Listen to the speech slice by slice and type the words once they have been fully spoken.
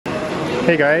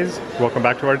Hey guys, welcome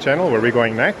back to our channel. Where are we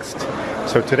going next?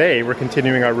 So today we're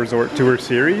continuing our resort tour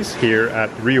series here at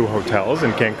RIU Hotels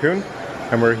in Cancun,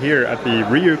 and we're here at the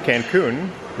RIU Cancun.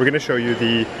 We're going to show you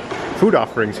the food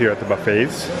offerings here at the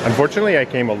buffets. Unfortunately, I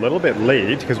came a little bit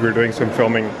late because we were doing some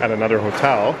filming at another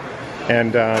hotel,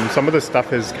 and some of the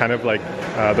stuff is kind of like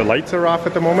the lights are off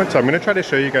at the moment, so I'm going to try to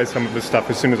show you guys some of the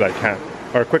stuff as soon as I can,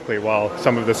 or quickly while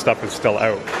some of the stuff is still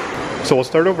out. So we'll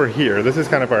start over here. This is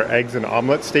kind of our eggs and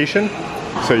omelet station.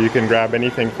 So you can grab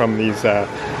anything from these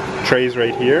trays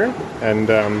right here and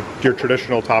your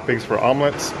traditional toppings for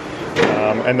omelets.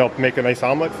 And they'll make a nice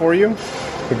omelet for you.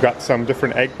 We've got some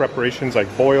different egg preparations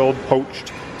like boiled,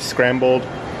 poached, scrambled,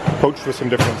 poached with some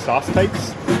different sauce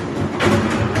types.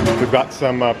 We've got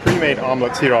some pre-made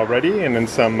omelets here already, and then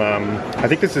some, I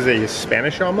think this is a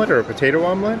Spanish omelet or a potato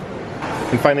omelet.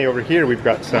 And finally over here we've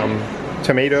got some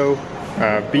tomato,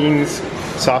 beans,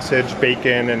 sausage,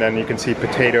 bacon, and then you can see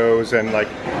potatoes and like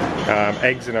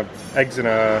eggs in a I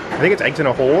think it's eggs in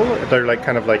a hole. They're like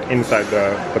kind of like inside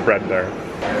the bread there.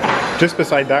 Just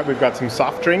beside that we've got some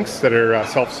soft drinks that are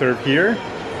self-serve here,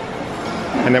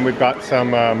 and then we've got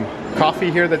some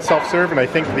coffee here that's self-serve, and I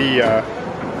think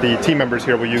the team members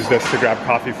here will use this to grab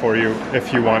coffee for you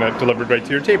if you want it delivered right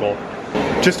to your table.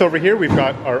 Just over here we've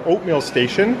got our oatmeal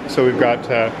station. So we've got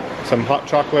some hot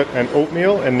chocolate and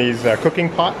oatmeal in these cooking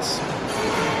pots.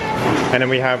 And then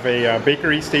we have a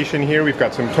bakery station here. We've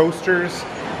got some toasters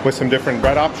with some different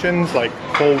bread options like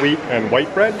whole wheat and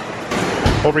white bread.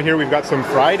 Over here we've got some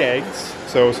fried eggs.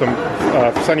 So some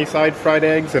sunny side fried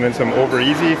eggs and then some over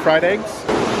easy fried eggs.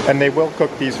 And they will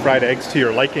cook these fried eggs to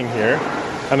your liking here.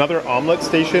 Another omelet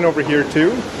station over here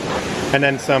too. And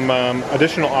then some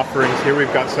additional offerings here.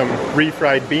 We've got some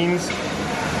refried beans.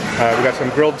 We've got some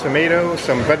grilled tomatoes,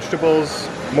 some vegetables,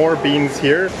 more beans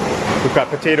here. We've got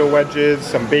potato wedges,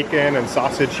 some bacon and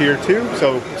sausage here too.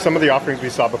 So some of the offerings we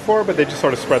saw before, but they just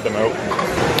sort of spread them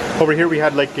out. Over here we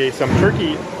had like some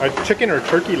chicken or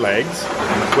turkey legs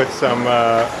with some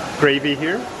gravy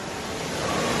here.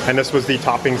 And this was the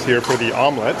toppings here for the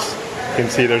omelets. You can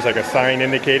see there's like a sign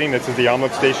indicating this is the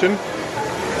omelet station.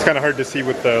 It's kind of hard to see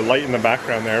with the light in the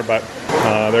background there, but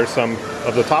there's some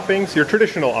of the toppings, your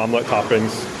traditional omelet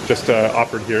toppings just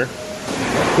offered here.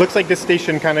 Looks like this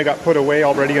station kind of got put away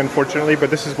already, unfortunately,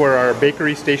 but this is where our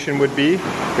bakery station would be.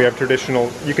 We have traditional,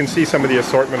 you can see some of the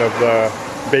assortment of the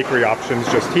bakery options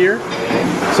just here.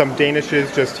 Some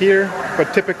Danishes just here,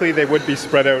 but typically they would be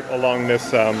spread out along this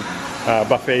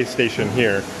buffet station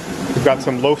here. We've got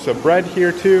some loaves of bread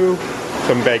here too,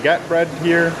 some baguette bread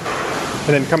here.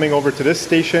 And then coming over to this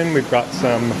station, we've got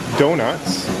some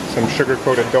donuts, some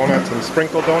sugar-coated donuts and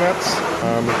sprinkle donuts.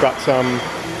 We've got some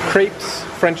crepes,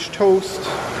 French toast,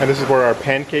 and this is where our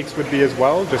pancakes would be as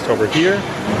well, just over here.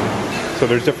 So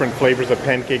there's different flavors of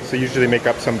pancakes. They usually make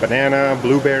up some banana,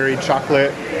 blueberry,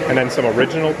 chocolate, and then some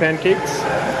original pancakes.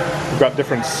 We've got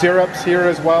different syrups here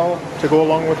as well to go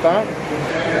along with that.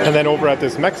 And then over at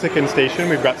this Mexican station,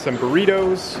 we've got some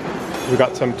burritos, we've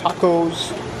got some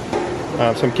tacos,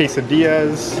 some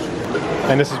quesadillas,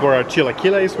 and this is where our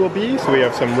chilaquiles will be. So we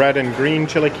have some red and green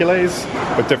chilaquiles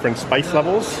with different spice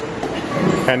levels.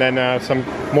 And then some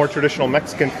more traditional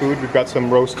Mexican food. We've got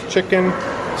some roast chicken,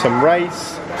 some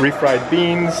rice, refried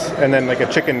beans, and then like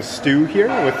a chicken stew here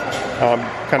with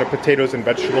kind of potatoes and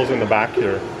vegetables in the back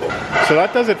here. So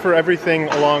that does it for everything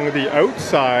along the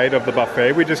outside of the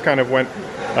buffet. We just kind of went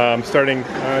starting,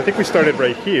 I think we started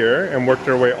right here and worked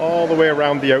our way all the way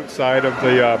around the outside of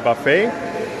the buffet.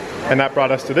 And that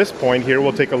brought us to this point here.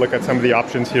 We'll take a look at some of the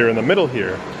options here in the middle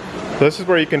here. So this is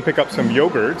where you can pick up some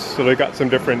yogurts. So they've got some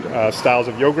different styles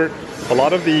of yogurt. A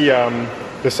lot of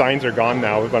the signs are gone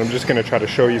now, but I'm just going to try to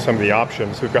show you some of the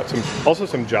options. We've got also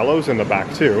some jellos in the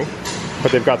back too.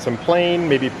 But they've got some plain,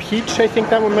 maybe peach, I think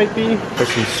that one might be. There's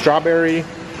some strawberry,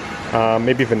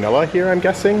 maybe vanilla here, I'm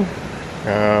guessing.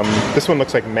 This one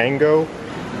looks like mango.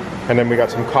 And then we got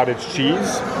some cottage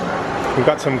cheese. We've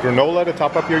got some granola to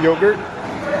top up your yogurt.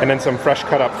 And then some fresh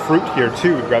cut up fruit here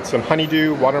too. We've got some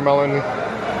honeydew, watermelon,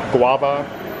 guava,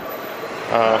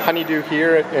 honeydew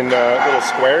here in little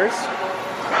squares.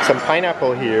 Some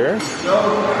pineapple here.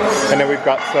 And then we've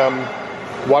got some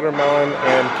watermelon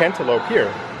and cantaloupe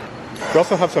here. We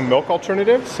also have some milk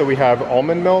alternatives. So we have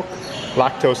almond milk,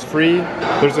 lactose free.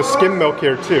 There's a skim milk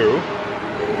here too.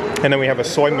 And then we have a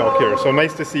soy milk here. So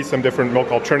nice to see some different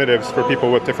milk alternatives for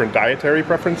people with different dietary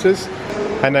preferences.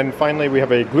 And then finally we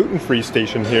have a gluten-free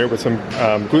station here with some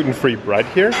gluten-free bread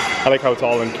here. I like how it's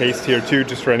all encased here too,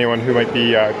 just for anyone who might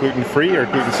be gluten-free or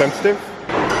gluten sensitive.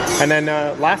 And then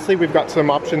lastly we've got some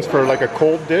options for like a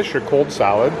cold dish or cold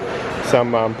salad.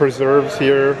 Some preserves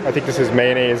here. I think this is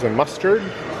mayonnaise and mustard.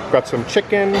 Got some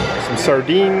chicken, some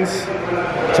sardines,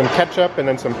 some ketchup, and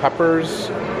then some peppers,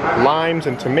 limes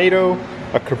and tomato,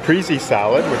 a caprese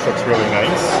salad, which looks really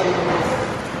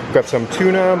nice. Got some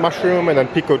tuna, mushroom, and then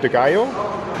pico de gallo.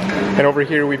 And over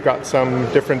here we've got some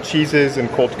different cheeses and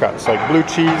cold cuts, like blue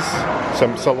cheese,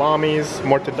 some salamis,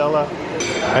 mortadella,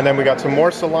 and then we got some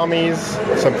more salamis,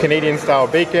 some Canadian style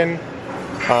bacon.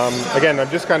 Again, I'm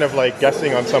just kind of like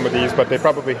guessing on some of these, but they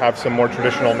probably have some more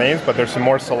traditional names, but there's some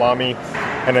more salami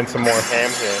and then some more ham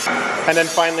here. And then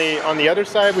finally on the other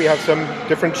side we have some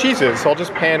different cheeses, so I'll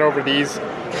just pan over these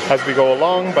as we go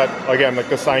along, but again, like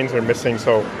the signs are missing,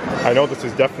 so I know this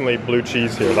is definitely blue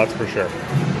cheese here, that's for sure.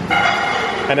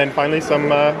 And then finally some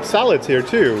salads here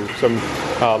too, some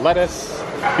lettuce,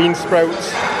 bean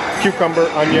sprouts, cucumber,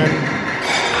 onion,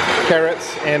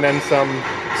 carrots, and then some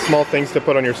small things to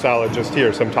put on your salad just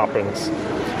here, some toppings.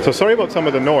 So sorry about some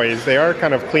of the noise, they are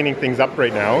kind of cleaning things up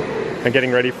right now and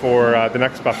getting ready for the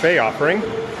next buffet offering.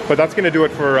 But that's going to do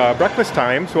it for breakfast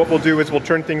time, so what we'll do is we'll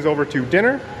turn things over to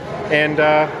dinner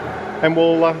and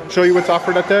we'll show you what's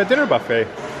offered at the dinner buffet.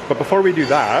 But before we do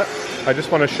that, I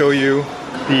just want to show you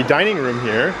the dining room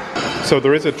here. So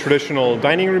there is a traditional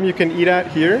dining room you can eat at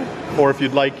here, or if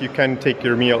you'd like, you can take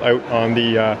your meal out on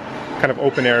the kind of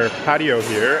open air patio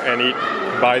here and eat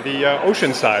by the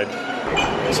ocean side.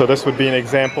 So this would be an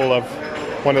example of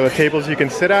one of the tables you can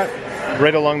sit at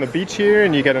right along the beach here,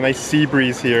 and you get a nice sea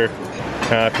breeze here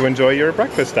to enjoy your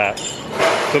breakfast at.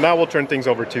 So now we'll turn things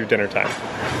over to dinner time.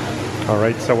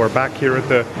 Alright, so we're back here at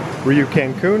the RIU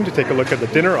Cancun to take a look at the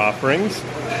dinner offerings.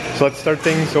 So let's start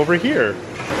things over here.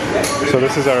 So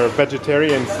this is our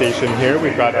vegetarian station here.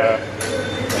 We've got a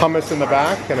hummus in the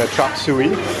back and a chop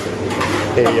suey,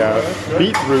 a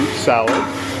beetroot salad.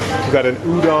 We've got an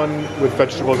udon with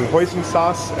vegetables and hoisin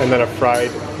sauce, and then a fried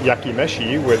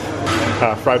yakimeshi with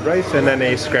fried rice, and then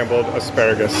a scrambled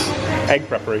asparagus egg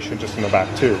preparation just in the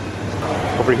back too.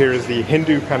 Over here is the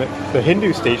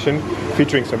Hindu station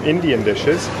featuring some Indian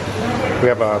dishes. We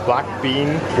have a black bean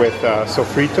with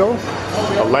sofrito,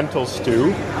 a lentil stew.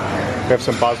 We have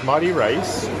some basmati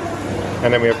rice,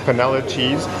 and then we have panela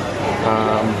cheese,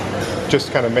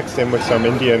 just kind of mixed in with some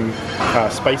Indian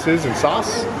spices and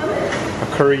sauce, a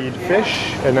curried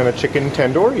fish, and then a chicken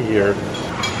tandoori here.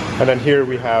 And then here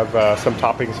we have some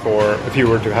toppings for if you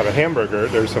were to have a hamburger.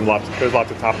 There's lots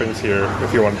of toppings here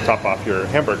if you want to top off your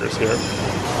hamburgers here.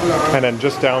 And then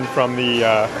just down from the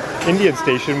Indian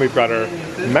station, we've got our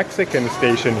Mexican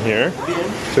station here.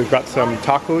 So we've got some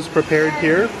tacos prepared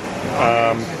here.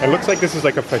 It looks like this is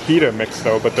like a fajita mix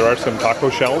though, but there are some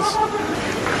taco shells.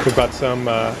 We've got some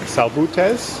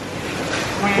salbutes.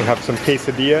 We have some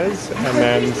quesadillas, and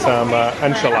then some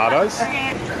enchiladas.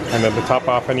 And then to top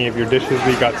off any of your dishes,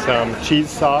 we got some cheese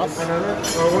sauce,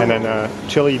 and then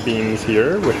chili beans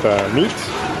here with meat.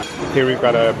 Here we've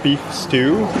got a beef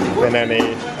stew, and then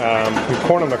a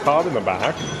corn on the cob in the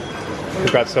back.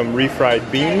 We've got some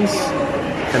refried beans,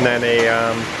 and then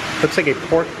looks like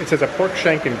it says a pork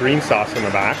shank and green sauce in the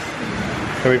back.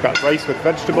 And we've got rice with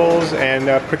vegetables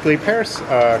and prickly pear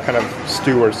kind of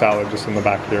stew or salad just in the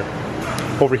back here.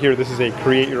 Over here, this is a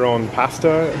create your own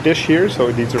pasta dish here,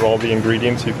 so these are all the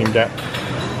ingredients you can get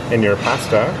in your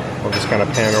pasta. We'll just kind of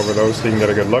pan over those so you can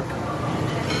get a good look.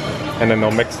 And then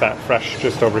they'll mix that fresh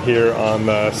just over here on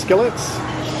the skillets.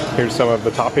 Here's some of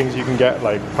the toppings you can get,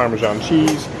 like Parmesan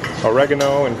cheese,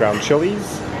 oregano, and ground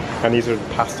chilies. And these are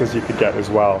the pastas you could get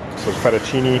as well. So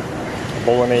fettuccine,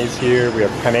 bolognese here, we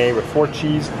have penne with 4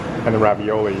 cheese, and the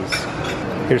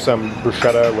raviolis. Here's some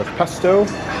bruschetta with pesto.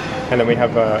 And then we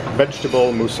have a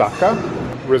vegetable moussaka,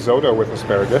 risotto with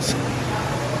asparagus.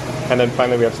 And then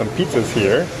finally we have some pizzas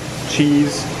here.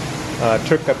 Cheese,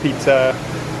 turca pizza,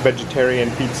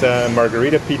 vegetarian pizza,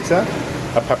 margarita pizza,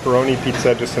 a pepperoni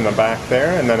pizza just in the back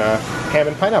there, and then a ham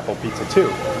and pineapple pizza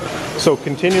too. So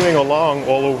continuing along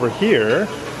all over here,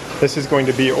 this is going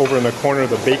to be over in the corner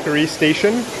of the bakery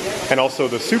station and also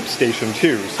the soup station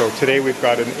too. So today we've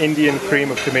got an Indian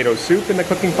cream of tomato soup in the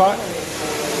cooking pot,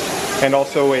 and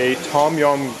also a tom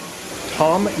yum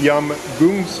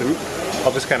goong soup.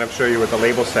 I'll just kind of show you what the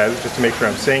label says just to make sure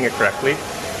I'm saying it correctly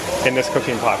in this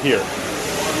cooking pot here.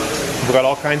 We've got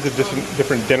all kinds of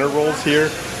different dinner rolls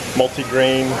here,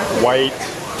 multi-grain, white,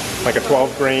 like a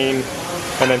 12-grain,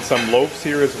 and then some loaves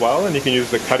here as well, and you can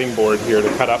use the cutting board here to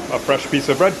cut up a fresh piece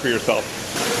of bread for yourself.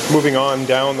 Moving on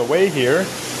down the way here,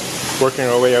 working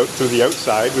our way out through the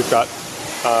outside, we've got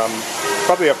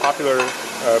probably a popular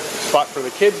spot for the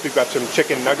kids. We've got some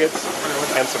chicken nuggets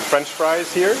and some French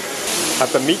fries here. At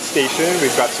the meat station,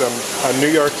 we've got some New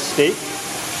York steak,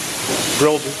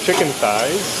 grilled chicken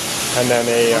thighs, and then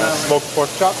a smoked pork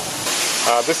chop.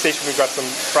 This station we've got some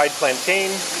fried plantain,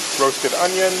 roasted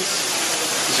onions,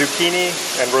 zucchini,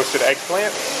 and roasted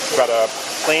eggplant. We've got a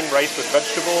plain rice with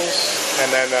vegetables,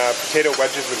 and then potato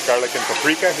wedges with garlic and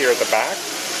paprika here at the back.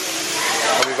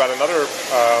 And we've got another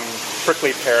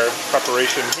prickly pear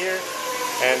preparation here,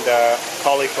 and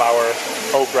cauliflower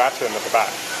au gratin at the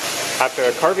back. At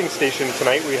the carving station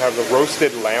tonight, we have the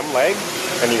roasted lamb leg,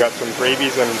 and you got some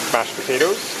gravies and mashed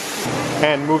potatoes.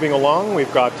 And moving along,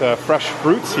 we've got fresh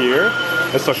fruits here.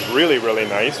 This looks really, really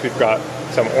nice. We've got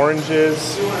some oranges,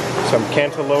 some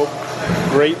cantaloupe,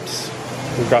 grapes.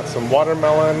 We've got some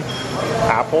watermelon,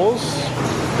 apples.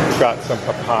 We've got some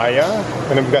papaya,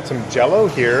 and then we've got some jello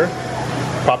here.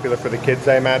 Popular for the kids,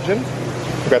 I imagine.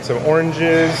 We've got some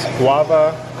oranges,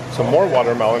 guava, some more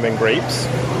watermelon and grapes.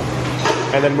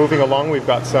 And then moving along, we've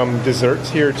got some desserts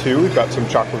here too. We've got some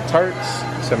chocolate tarts,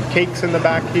 some cakes in the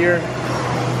back here.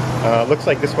 Looks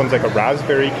like this one's like a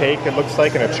raspberry cake, it looks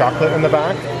like, and a chocolate in the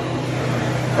back.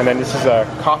 And then this is a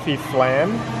coffee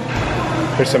flan.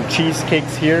 There's some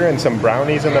cheesecakes here and some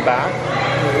brownies in the back.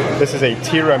 This is a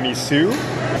tiramisu.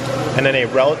 And then a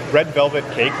red velvet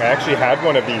cake. I actually had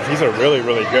one of these. These are really,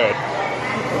 really good.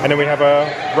 And then we have a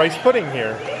rice pudding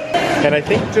here. And I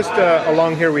think just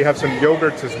along here we have some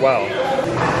yogurts as well.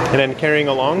 And then carrying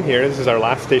along here, this is our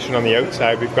last station on the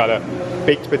outside. We've got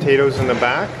baked potatoes in the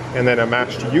back, and then a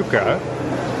mashed yuca.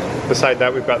 Beside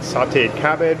that we've got sauteed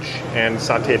cabbage and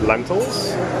sauteed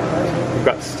lentils. We've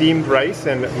got steamed rice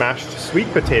and mashed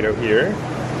sweet potato here.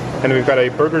 And we've got a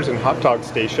burgers and hot dog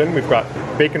station. We've got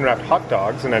bacon wrapped hot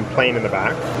dogs and then plain in the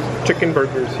back. Chicken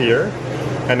burgers here,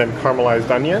 and then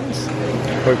caramelized onions.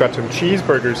 We've got some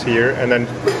cheeseburgers here, and then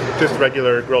just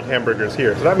regular grilled hamburgers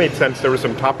here. So that made sense. There were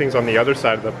some toppings on the other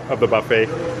side of the buffet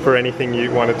for anything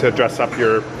you wanted to dress up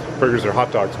your burgers or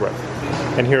hot dogs with.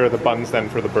 And here are the buns then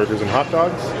for the burgers and hot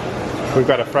dogs. We've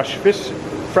got a fresh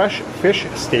fish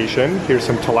station. Here's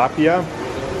some tilapia.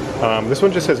 This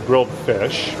one just says grilled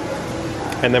fish.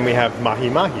 And then we have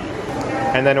mahi-mahi.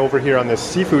 And then over here on this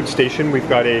seafood station, we've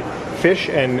got a fish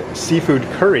and seafood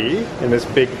curry in this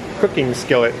big cooking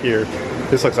skillet here.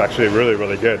 This looks actually really,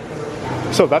 really good.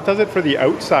 So that does it for the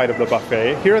outside of the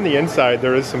buffet. Here on the inside,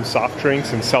 there is some soft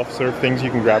drinks and self-serve things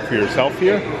you can grab for yourself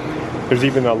here. There's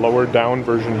even a lower down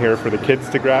version here for the kids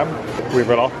to grab. We've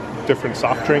got all different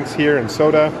soft drinks here and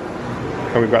soda.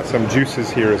 And we've got some juices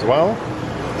here as well.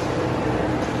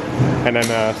 And then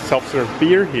a self-serve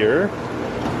beer here.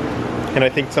 And I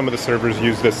think some of the servers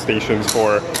use this stations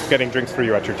for getting drinks for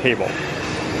you at your table.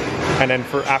 And then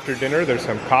for after dinner, there's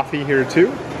some coffee here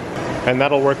too. And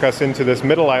that'll work us into this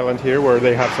middle island here where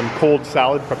they have some cold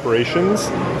salad preparations.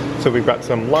 So we've got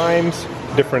some limes,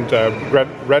 different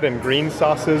red and green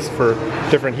sauces for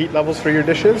different heat levels for your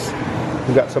dishes.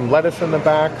 We've got some lettuce in the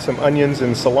back, some onions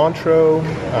and cilantro,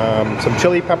 some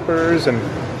chili peppers, and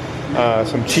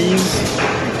some cheese.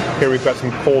 Here we've got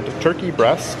some cold turkey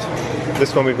breast.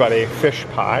 This one we've got a fish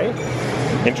pie.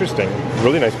 Interesting,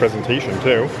 really nice presentation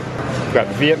too. We've got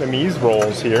Vietnamese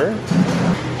rolls here.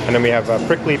 And then we have a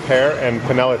prickly pear and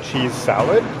panela cheese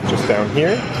salad just down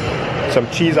here. Some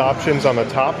cheese options on the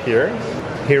top here.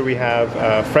 Here we have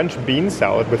a French bean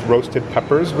salad with roasted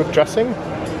peppers with dressing.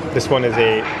 This one is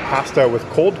a pasta with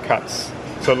cold cuts.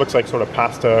 So it looks like sort of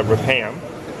pasta with ham.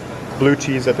 Blue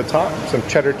cheese at the top, some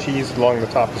cheddar cheese along the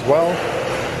top as well.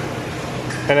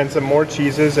 And then some more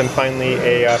cheeses, and finally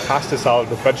a pasta salad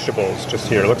with vegetables just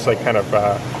here. It looks like kind of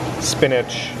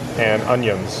spinach and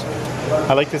onions.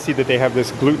 I like to see that they have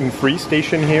this gluten-free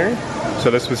station here.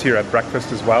 So this was here at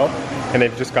breakfast as well. And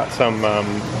they've just got some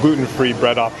gluten-free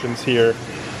bread options here,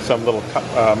 some little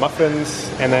muffins,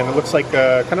 and then it looks like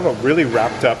kind of a really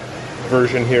wrapped up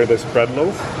version here, this bread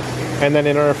loaf. And then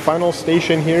in our final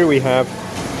station here, we have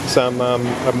some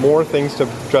more things to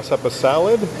dress up a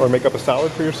salad or make up a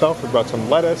salad for yourself. We've got some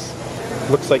lettuce.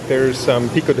 Looks like there's some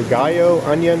pico de gallo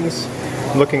onions.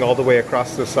 Looking all the way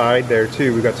across the side there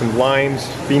too. We've got some limes,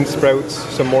 bean sprouts,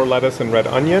 some more lettuce and red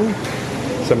onion,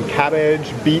 some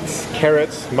cabbage, beets,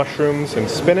 carrots, mushrooms, and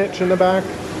spinach in the back.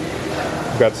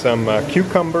 We've got some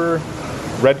cucumber,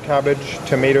 red cabbage,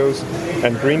 tomatoes,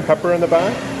 and green pepper in the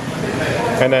back.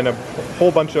 And then a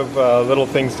whole bunch of little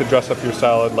things to dress up your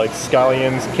salad, like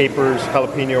scallions, capers,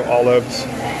 jalapeno olives,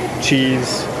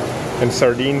 cheese, and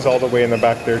sardines all the way in the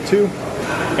back there too.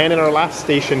 And in our last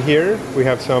station here, we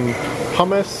have some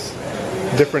hummus,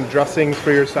 different dressings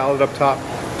for your salad up top.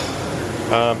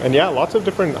 And yeah, lots of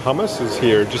different hummuses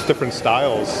here, just different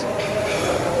styles.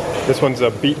 This one's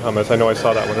a beet hummus. I know I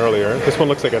saw that one earlier. This one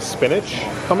looks like a spinach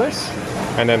hummus,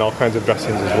 and then all kinds of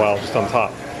dressings as well, just on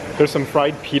top. There's some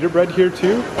fried pita bread here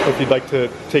too, if you'd like to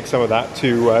take some of that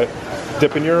to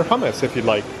dip in your hummus if you'd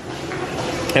like.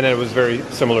 And then it was very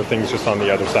similar things just on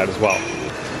the other side as well.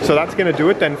 So that's going to do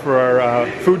it then for our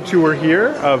food tour here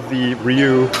of the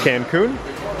RIU Cancun.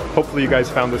 Hopefully you guys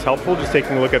found this helpful, just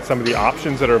taking a look at some of the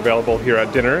options that are available here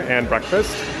at dinner and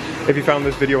breakfast. If you found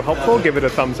this video helpful, give it a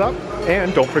thumbs up,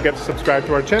 and don't forget to subscribe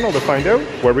to our channel to find out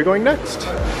where we're going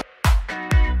next.